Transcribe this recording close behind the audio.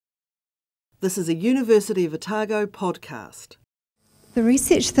This is a University of Otago podcast. The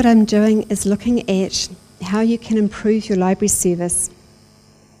research that I'm doing is looking at how you can improve your library service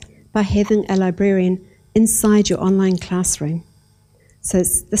by having a librarian inside your online classroom. So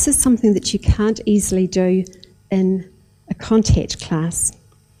this is something that you can't easily do in a contact class.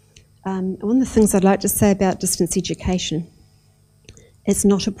 One of the things I'd like to say about distance education, it's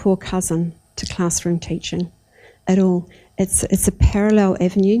not a poor cousin to classroom teaching at all. It's a parallel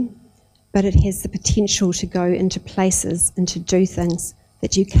avenue, but it has the potential to go into places and to do things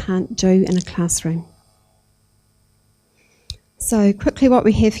that you can't do in a classroom. So quickly what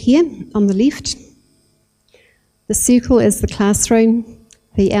we have here on the left, the circle is the classroom,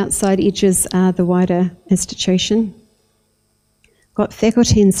 the outside edges are the wider institution. Got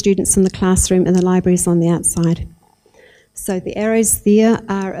faculty and students in the classroom and the libraries on the outside. So the arrows there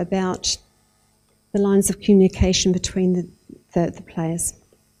are about the lines of communication between the players.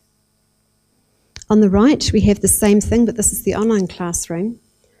 On the right, we have the same thing, but this is the online classroom.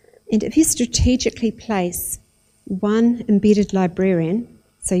 And if you strategically place one embedded librarian,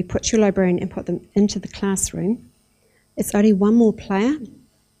 so you put your librarian and put them into the classroom, it's only one more player,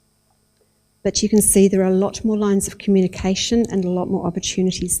 but you can see there are a lot more lines of communication and a lot more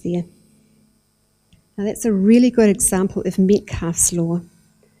opportunities there. Now that's a really good example of Metcalfe's law.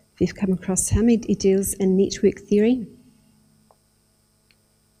 If you've come across him, he deals in network theory.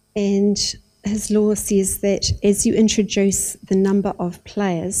 And his law says that as you introduce the number of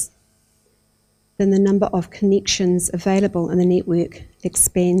players, then the number of connections available in the network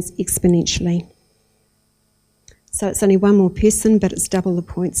expands exponentially. So it's only one more person, but it's double the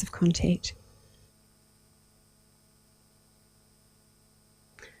points of contact.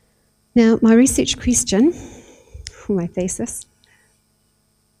 Now, my research question, for my thesis,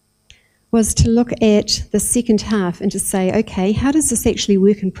 was to look at the second half and to say, okay, how does this actually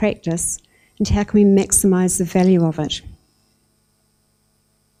work in practice, and how can we maximise the value of it?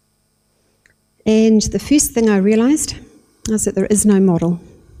 And the first thing I realised was that there is no model.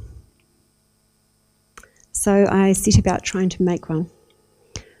 So I set about trying to make one.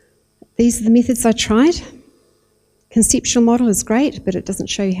 These are the methods I tried. Conceptual model is great, but it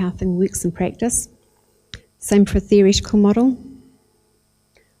doesn't show you how a thing works in practice. Same for a theoretical model.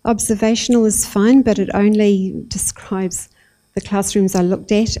 Observational is fine, but it only describes the classrooms I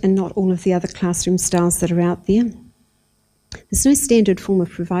looked at and not all of the other classroom styles that are out there. There's no standard form of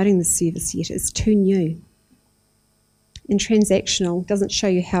providing the service yet, it's too new. And transactional doesn't show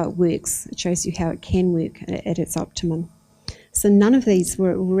you how it works, it shows you how it can work at its optimum. So none of these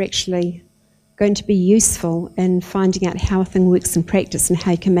were actually going to be useful in finding out how a thing works in practice and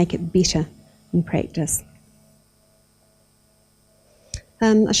how you can make it better in practice.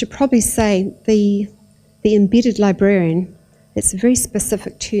 I should probably say the embedded librarian, it's a very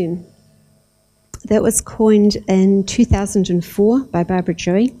specific term. That was coined in 2004 by Barbara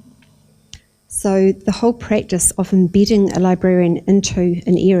Dewey. So the whole practice of embedding a librarian into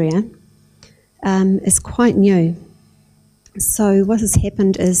an area is quite new. So what has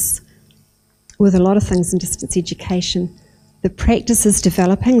happened is, with a lot of things in distance education, the practice is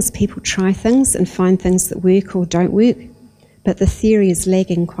developing as people try things and find things that work or don't work, but the theory is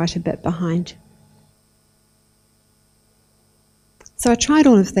lagging quite a bit behind. So I tried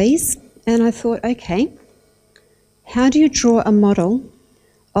all of these and I thought, okay, how do you draw a model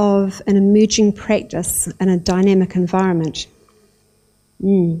of an emerging practice in a dynamic environment?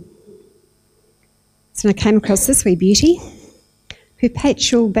 So I came across this wee beauty,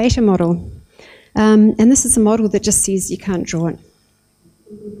 perpetual beta model. And this is a model that just says you can't draw it.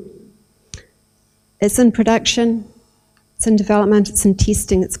 It's in production, it's in development, it's in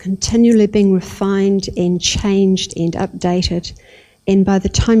testing, it's continually being refined and changed and updated. And by the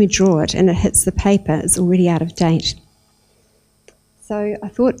time you draw it and it hits the paper, it's already out of date. So I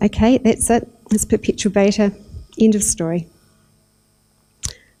thought, okay, that's it. It's perpetual beta, end of story.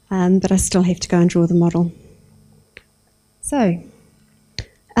 But I still have to go and draw the model. So,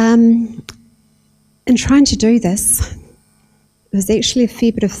 in trying to do this, it was actually a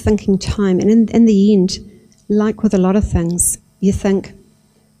fair bit of thinking time. And in the end, like with a lot of things, you think,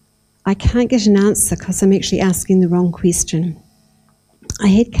 I can't get an answer because I'm actually asking the wrong question. I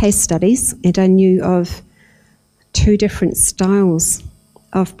had case studies and I knew of 2 different styles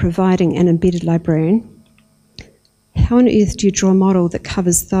of providing an embedded librarian. How on earth do you draw a model that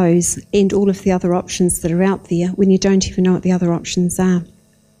covers those and all of the other options that are out there when you don't even know what the other options are?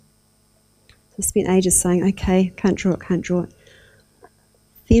 So I spent ages saying, okay, can't draw it.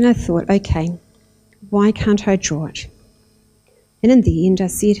 Then I thought, okay, why can't I draw it? And in the end I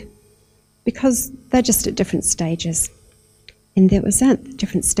said, because they're just at different stages. And that was it,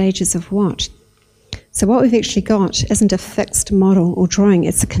 different stages of what. So what we've actually got isn't a fixed model or drawing,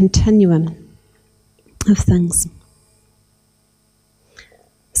 it's a continuum of things.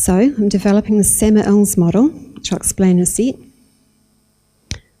 So I'm developing the Sammer-Ilms model, which I'll explain in a sec.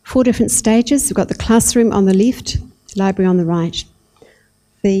 4 different stages. We've got the classroom on the left, library on the right.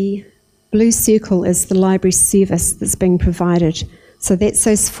 The blue circle is the library service that's being provided. So that's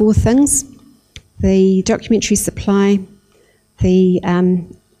those 4 things: the documentary supply, the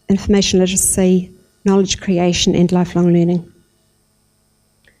information literacy, knowledge creation, and lifelong learning.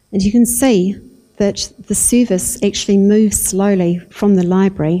 And you can see that the service actually moves slowly from the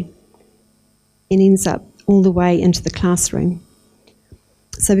library and ends up all the way into the classroom.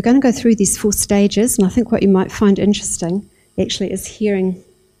 So we're going to go through these 4 stages, and I think what you might find interesting actually is hearing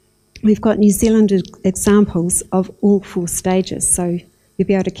we've got New Zealand examples of all 4 stages, so you'll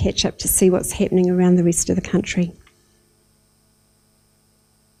be able to catch up to see what's happening around the rest of the country.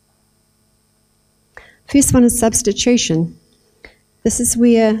 First one is substitution. This is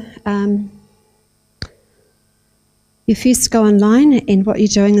where you first go online, and what you're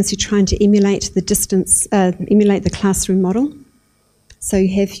doing is you're trying to emulate the classroom model. So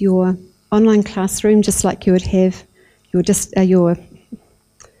you have your online classroom, just like you would have your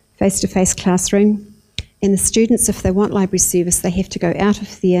face-to-face classroom. And the students, if they want library service, they have to go out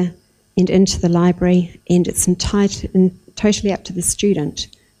of there and into the library, and it's totally up to the student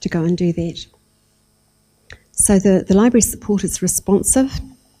to go and do that. So the library support is responsive.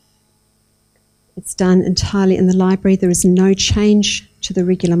 It's done entirely in the library. There is no change to the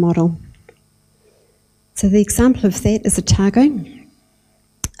regular model. So the example of that is Otago.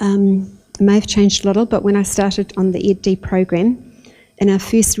 It may have changed a little, but when I started on the EdD program, in our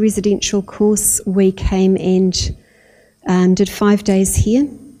first residential course, we came and did 5 days here,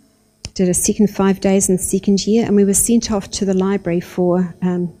 did a second 5 days in the second year, and we were sent off to the library for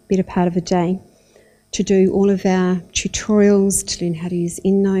better part of a day to do all of our tutorials, to learn how to use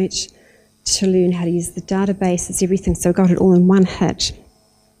EndNote, to learn how to use the databases, everything. So we got it all in one hit.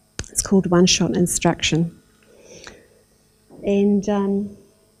 It's called one-shot instruction. And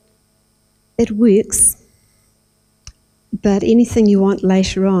it works, but anything you want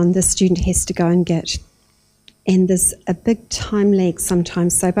later on, the student has to go and get. And there's a big time lag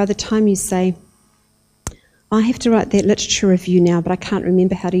sometimes. So by the time you say, I have to write that literature review now, but I can't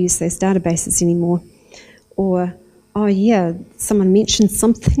remember how to use those databases anymore. Or, oh yeah, someone mentioned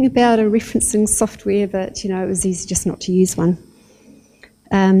something about a referencing software, but it was easy just not to use one.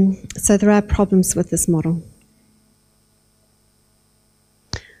 So there are problems with this model.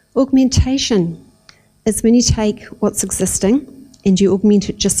 Augmentation is when you take what's existing and you augment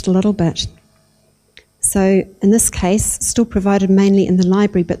it just a little bit. So in this case, still provided mainly in the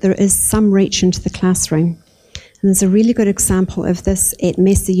library, but there is some reach into the classroom. And there's a really good example of this at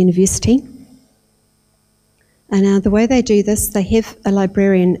Massey University. And the way they do this, they have a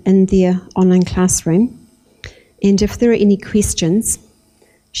librarian in their online classroom, and if there are any questions,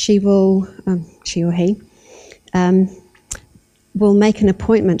 she or he, will make an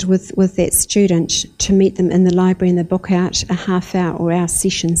appointment with that student to meet them in the library, and they book out a half-hour or hour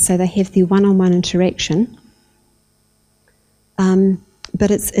session, so they have their one-on-one interaction.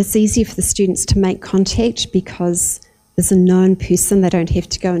 But it's easy for the students to make contact because there's a known person. They don't have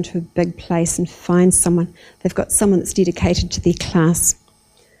to go into a big place and find someone. They've got someone that's dedicated to their class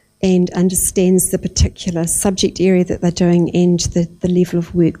and understands the particular subject area that they're doing and the level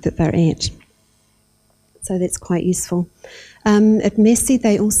of work that they're at. So that's quite useful. At Massey,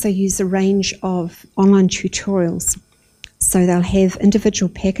 they also use a range of online tutorials. So they'll have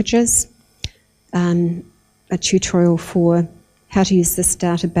individual packages, a tutorial for how to use this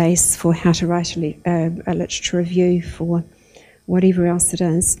database, for how to write a literature review, for whatever else it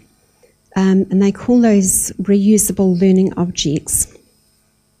is. And they call those reusable learning objects.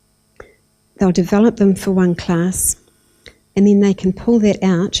 They'll develop them for one class, and then they can pull that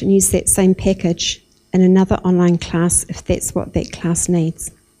out and use that same package in another online class if that's what that class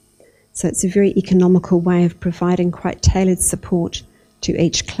needs. So it's a very economical way of providing quite tailored support to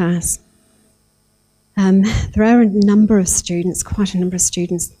each class. There are a number of students, quite a number of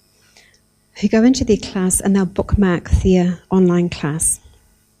students, who go into their class and they'll bookmark their online class.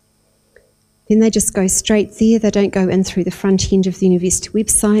 Then they just go straight there. They don't go in through the front end of the university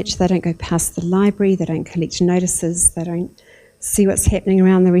website. They don't go past the library. They don't collect notices. They don't see what's happening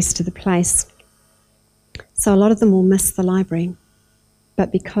around the rest of the place. So a lot of them will miss the library.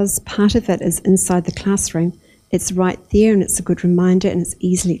 But because part of it is inside the classroom, it's right there and it's a good reminder and it's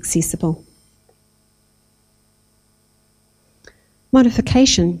easily accessible.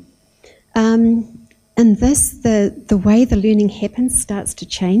 Modification. In in this, the way the learning happens starts to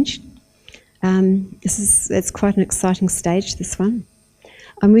change. It's quite an exciting stage, this one.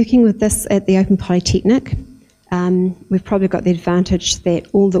 I'm working with this at the Open Polytechnic. We've probably got the advantage that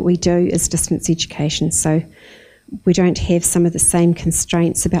all that we do is distance education, so we don't have some of the same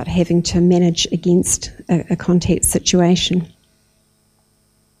constraints about having to manage against a contact situation.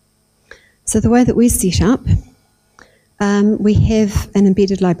 So the way that we're set up, we have an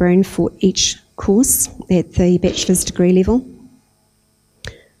embedded librarian for each course at the bachelor's degree level,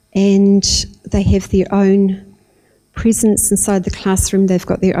 and they have their own presence inside the classroom. They've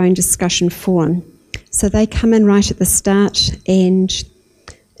got their own discussion forum. So they come in right at the start and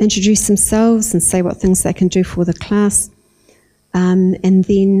introduce themselves and say what things they can do for the class, and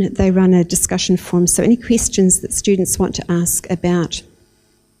then they run a discussion forum. So any questions that students want to ask about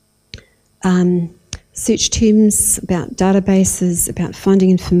search terms, about databases, about finding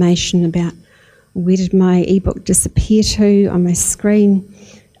information, about where did my ebook disappear to on my screen,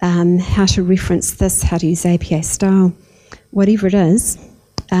 how to reference this, how to use APA style, whatever it is,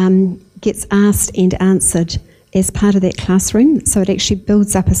 gets asked and answered as part of that classroom. So it actually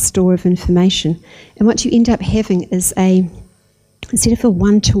builds up a store of information. And what you end up having is instead of a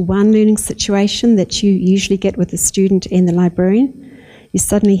one-to-one learning situation that you usually get with the student and the librarian, you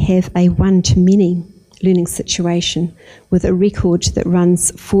suddenly have a one-to-many learning situation with a record that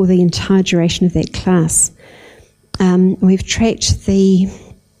runs for the entire duration of that class. We've tracked the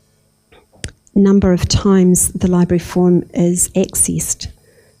number of times the library forum is accessed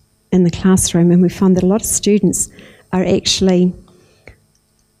in the classroom, and we find that a lot of students are actually,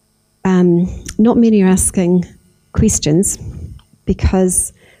 not many are asking questions,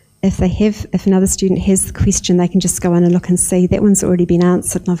 because if another student has the question, they can just go in and look and see that one's already been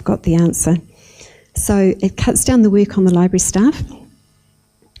answered and I've got the answer. So it cuts down the work on the library staff.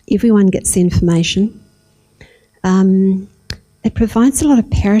 Everyone gets the information. It provides a lot of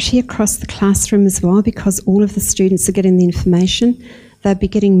parity across the classroom as well, because all of the students are getting the information. They'll be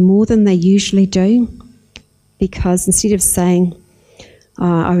getting more than they usually do, because instead of saying,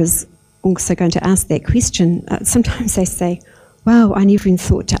 I was also going to ask that question, sometimes they say, wow, I never even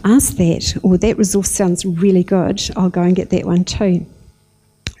thought to ask that, or that resource sounds really good, I'll go and get that one too.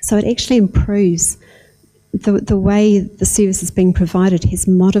 So it actually improves the way the service is being provided, has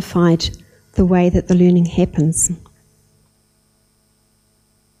modified the way that the learning happens.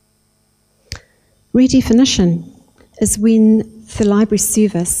 Redefinition is when the library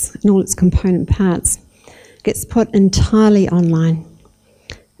service and all its component parts gets put entirely online.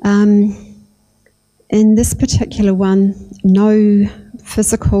 In this particular one, no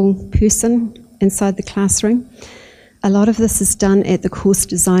physical person inside the classroom. A lot of this is done at the course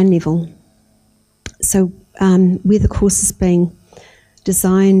design level. So where the course is being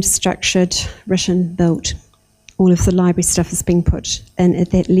designed, structured, written, built, all of the library stuff is being put in at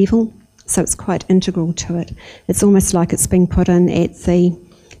that level. So it's quite integral to it. It's almost like it's being put in at the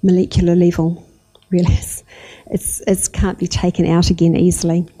molecular level, really. It can't be taken out again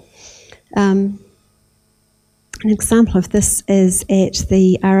easily. An example of this is at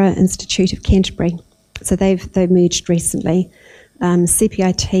the Ara Institute of Canterbury. So they've merged recently.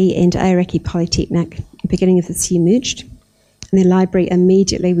 CPIT and Aoraki Polytechnic, at the beginning of this year, merged. And the library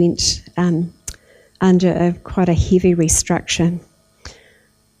immediately went under quite a heavy restructure.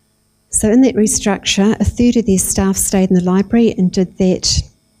 So in that restructure, a third of their staff stayed in the library and did that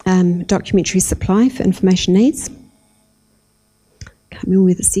documentary supply for information needs. Can't remember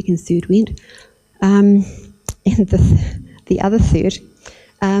where the second third went. And the other third,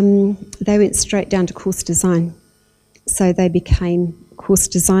 they went straight down to course design. So they became course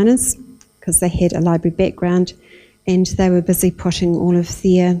designers because they had a library background, and they were busy putting all of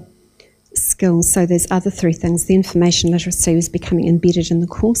their skills. So there's other three things. The information literacy was becoming embedded in the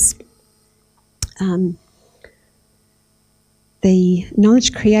course. The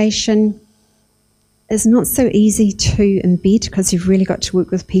knowledge creation is not so easy to embed because you've really got to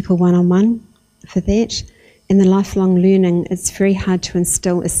work with people one-on-one for that. In the lifelong learning, it's very hard to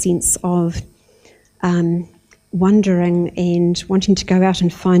instill a sense of wondering and wanting to go out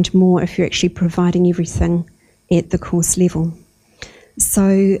and find more if you're actually providing everything at the course level. So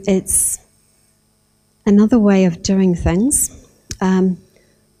it's another way of doing things.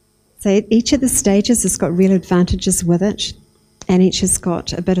 So each of the stages has got real advantages with it, and each has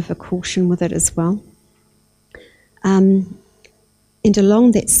got a bit of a caution with it as well. And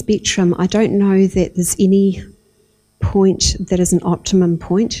along that spectrum, I don't know that there's any point that is an optimum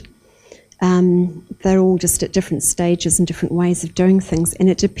point. They're all just at different stages and different ways of doing things, and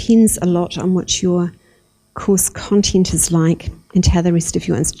it depends a lot on what your course content is like and how the rest of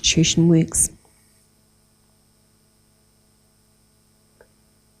your institution works.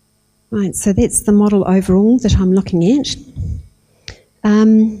 Right, so that's the model overall that I'm looking at.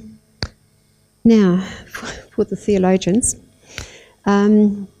 Now, for the theologians,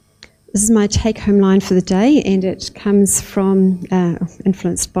 this is my take-home line for the day, and it comes from,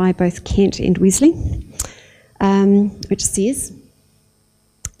 influenced by both Kent and Wesley, which says,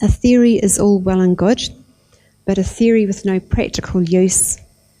 "A theory is all well and good, but a theory with no practical use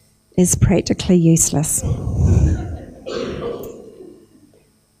is practically useless."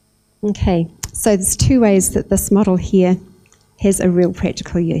 Okay, so there's two ways that this model here has a real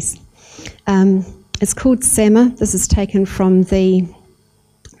practical use. It's called SAMA. This is taken from the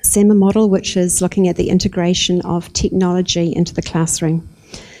SAMA model, which is looking at the integration of technology into the classroom.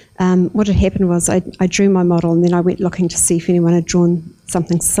 What had happened was I drew my model, and then I went looking to see if anyone had drawn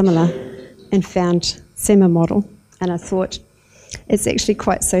something similar and found SAMA model, and I thought it's actually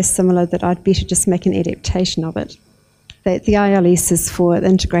quite so similar that I'd better just make an adaptation of it. The ILS is for the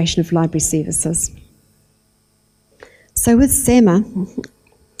integration of library services. So with SAMA,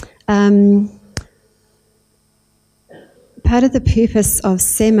 part of the purpose of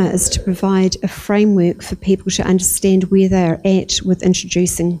SAMA is to provide a framework for people to understand where they are at with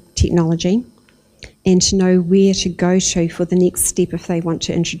introducing technology and to know where to go to for the next step if they want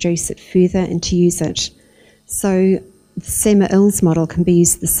to introduce it further and to use it. So the SAMA ILS model can be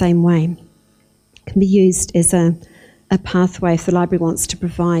used the same way. It can be used as a pathway if the library wants to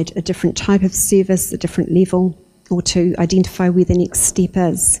provide a different type of service, a different level, or to identify where the next step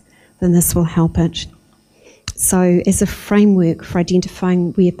is, then this will help it. So as a framework for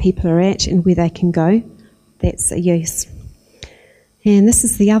identifying where people are at and where they can go, that's a use. And this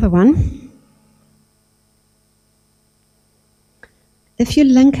is the other one. If you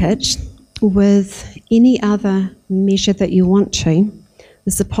link it with any other measure that you want to,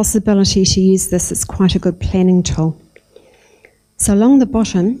 there's a possibility to use this as quite a good planning tool. So along the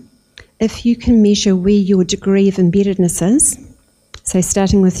bottom, if you can measure where your degree of embeddedness is, so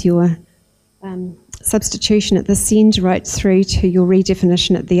starting with your substitution at this end right through to your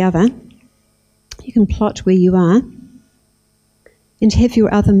redefinition at the other, you can plot where you are and have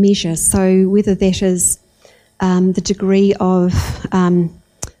your other measure. So whether that is the degree of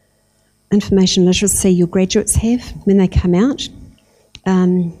information literacy your graduates have when they come out,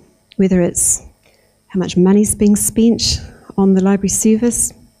 whether it's how much money's being spent on the library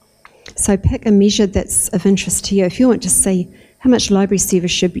service. So pick a measure that's of interest to you. If you want to see how much library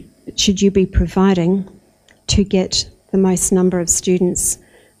service should you be providing to get the most number of students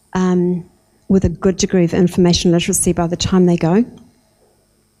with a good degree of information literacy by the time they go,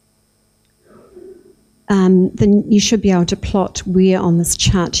 then you should be able to plot where on this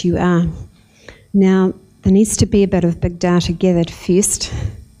chart you are. Now, there needs to be a bit of big data gathered first.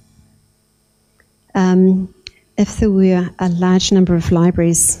 If there were a large number of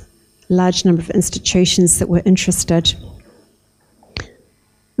libraries, a large number of institutions that were interested,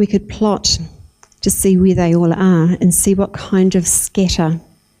 we could plot to see where they all are and see what kind of scatter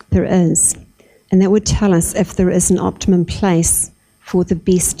there is. And that would tell us if there is an optimum place for the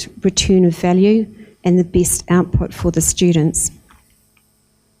best return of value and the best output for the students.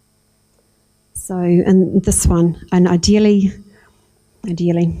 So in this one, and ideally,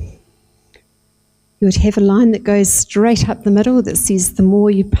 you would have a line that goes straight up the middle that says the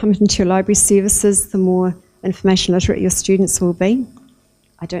more you pump into your library services, the more information literate your students will be.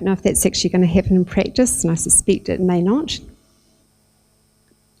 I don't know if that's actually going to happen in practice, and I suspect it may not.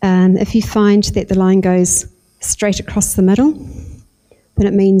 If you find that the line goes straight across the middle, then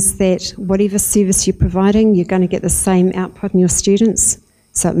it means that whatever service you're providing, you're going to get the same output in your students,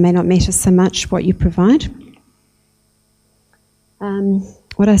 so it may not matter so much what you provide.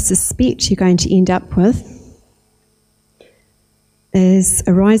 What I suspect you're going to end up with is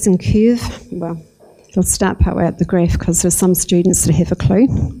a rising curve. Well, it'll start partway up the graph because there's some students that have a clue.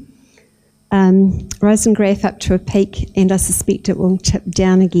 Rising graph up to a peak, and I suspect it will tip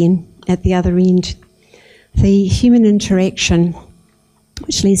down again at the other end. The human interaction,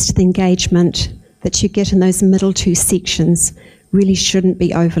 which leads to the engagement that you get in those middle two sections, really shouldn't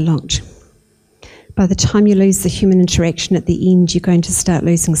be overlooked. By the time you lose the human interaction at the end, you're going to start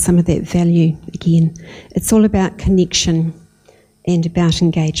losing some of that value again. It's all about connection and about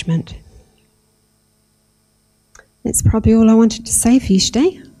engagement. That's probably all I wanted to say for you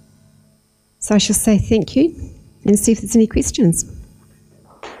today. So I shall say thank you and see if there's any questions.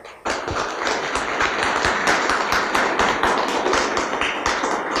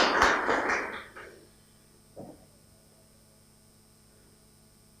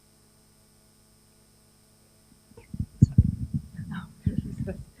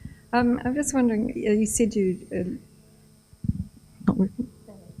 I'm just wondering, you said you... not working?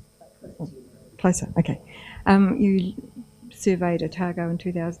 closer. Okay. You surveyed Otago in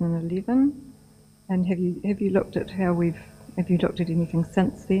 2011, and have you looked at how have you looked at anything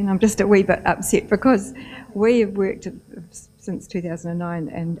since then? I'm just a wee bit upset because we have worked since 2009,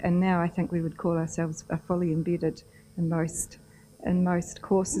 and now I think we would call ourselves fully embedded in most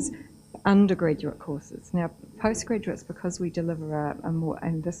courses, undergraduate courses. Now, postgraduates, because we deliver a more,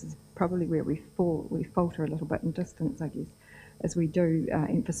 and this is probably where we falter a little bit in distance, I guess, as we do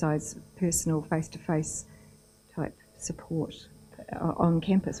emphasise personal, face-to-face type support on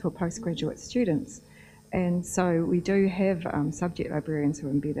campus for postgraduate students. And so we do have subject librarians who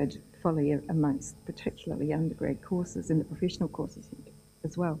are embedded fully amongst particularly undergrad courses and the professional courses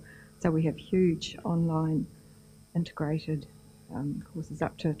as well. So we have huge online integrated courses.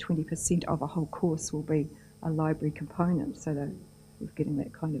 Up to 20% of a whole course will be a library component, so that we're getting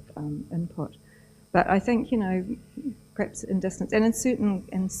that kind of input. But I think, perhaps in distance, and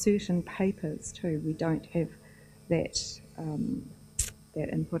in certain papers too, we don't have that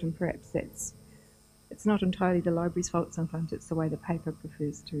input, and perhaps it's not entirely the library's fault. Sometimes it's the way the paper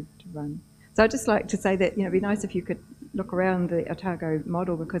prefers to run. So I'd just like to say that it'd be nice if you could look around the Otago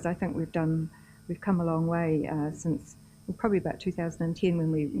model, because I think we've come a long way since probably about 2010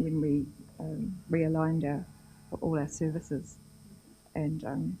 when we realigned all our services, and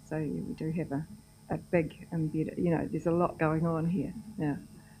so we do have a big embedded. There's a lot going on here now.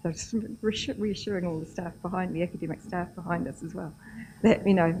 So just reassuring all the staff the academic staff behind us as well, that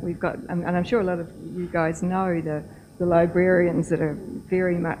we've got, and I'm sure a lot of you guys know the librarians that are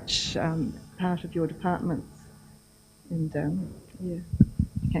very much part of your departments, and yeah.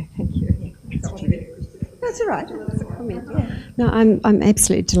 Okay, thank you. That's all right. That's a comment. Yeah. No, I'm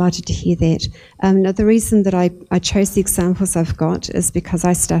absolutely delighted to hear that. Now, the reason that I chose the examples I've got is because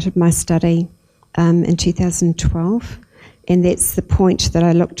I started my study in 2012, and that's the point that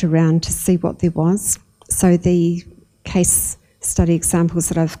I looked around to see what there was. So the case study examples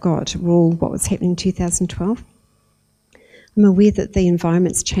that I've got were all what was happening in 2012. I'm aware that the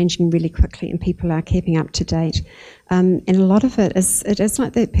environment's changing really quickly and people are keeping up to date. And a lot of it is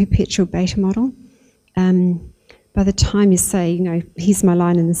like that perpetual beta model. By the time you say, here's my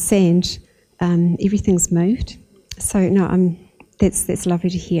line in the sand, everything's moved. So no, that's lovely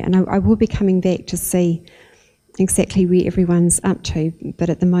to hear. And I will be coming back to see exactly where everyone's up to, but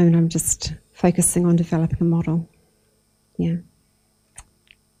at the moment I'm just focusing on developing a model. Yeah.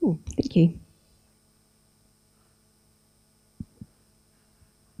 Oh, thank you.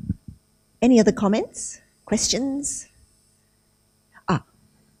 Any other comments? Questions?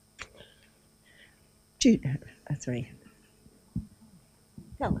 Jude, sorry.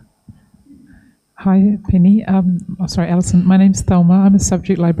 Thelma. Hi, Penny. Sorry, Alison. My name's Thelma. I'm a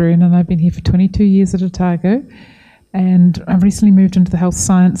subject librarian and I've been here for 22 years at Otago. And I've recently moved into the health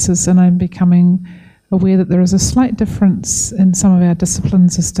sciences, and I'm becoming aware that there is a slight difference in some of our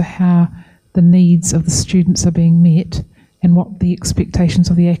disciplines as to how the needs of the students are being met and what the expectations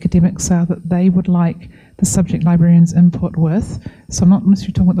of the academics are that they would like the subject librarians' input with. So I'm not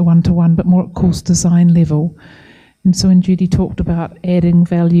necessarily talking about the one-to-one, but more at course design level. And so when Judy talked about adding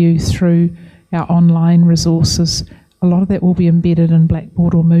value through our online resources, a lot of that will be embedded in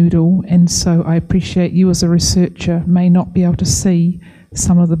Blackboard or Moodle, and so I appreciate you as a researcher may not be able to see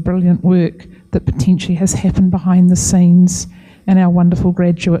some of the brilliant work that potentially has happened behind the scenes and our wonderful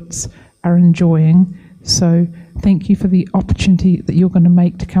graduates are enjoying. So thank you for the opportunity that you're going to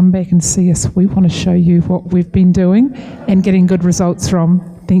make to come back and see us. We want to show you what we've been doing and getting good results from.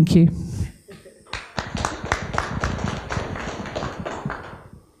 Thank you.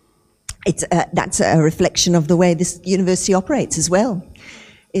 That's a reflection of the way this university operates as well.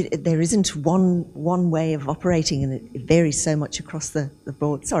 There isn't one way of operating, and it varies so much across the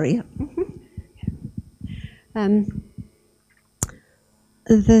board. Sorry.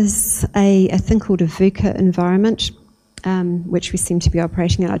 There's a thing called a VUCA environment, which we seem to be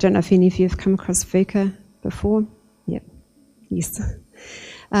operating in. I don't know if any of you have come across VUCA before. Yep. Yes.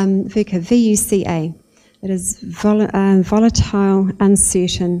 VUCA, V-U-C-A. It is volatile,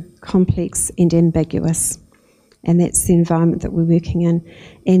 uncertain, complex, and ambiguous. And that's the environment that we're working in.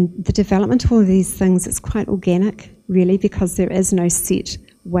 And the development of all of these things is quite organic, really, because there is no set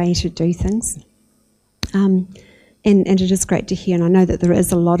way to do things. And it is great to hear, and I know that there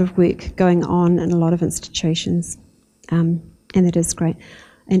is a lot of work going on in a lot of institutions, and that is great.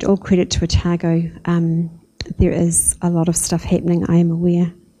 And all credit to Otago. There is a lot of stuff happening, I am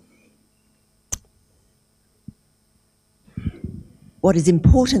aware. What is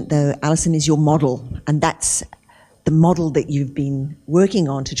important, though, Alison, is your model, and that's the model that you've been working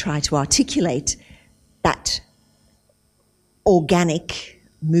on to try to articulate that organic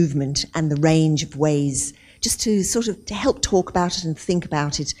movement and the range of ways, just to sort of to help talk about it and think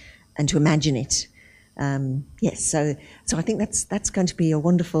about it and to imagine it. Yes, so I think that's going to be a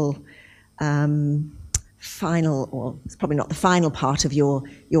wonderful final, or it's probably not the final part of your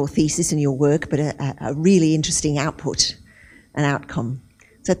thesis and your work, but a really interesting output and outcome.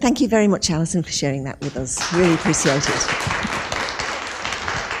 So thank you very much, Alison, for sharing that with us. Really appreciate it.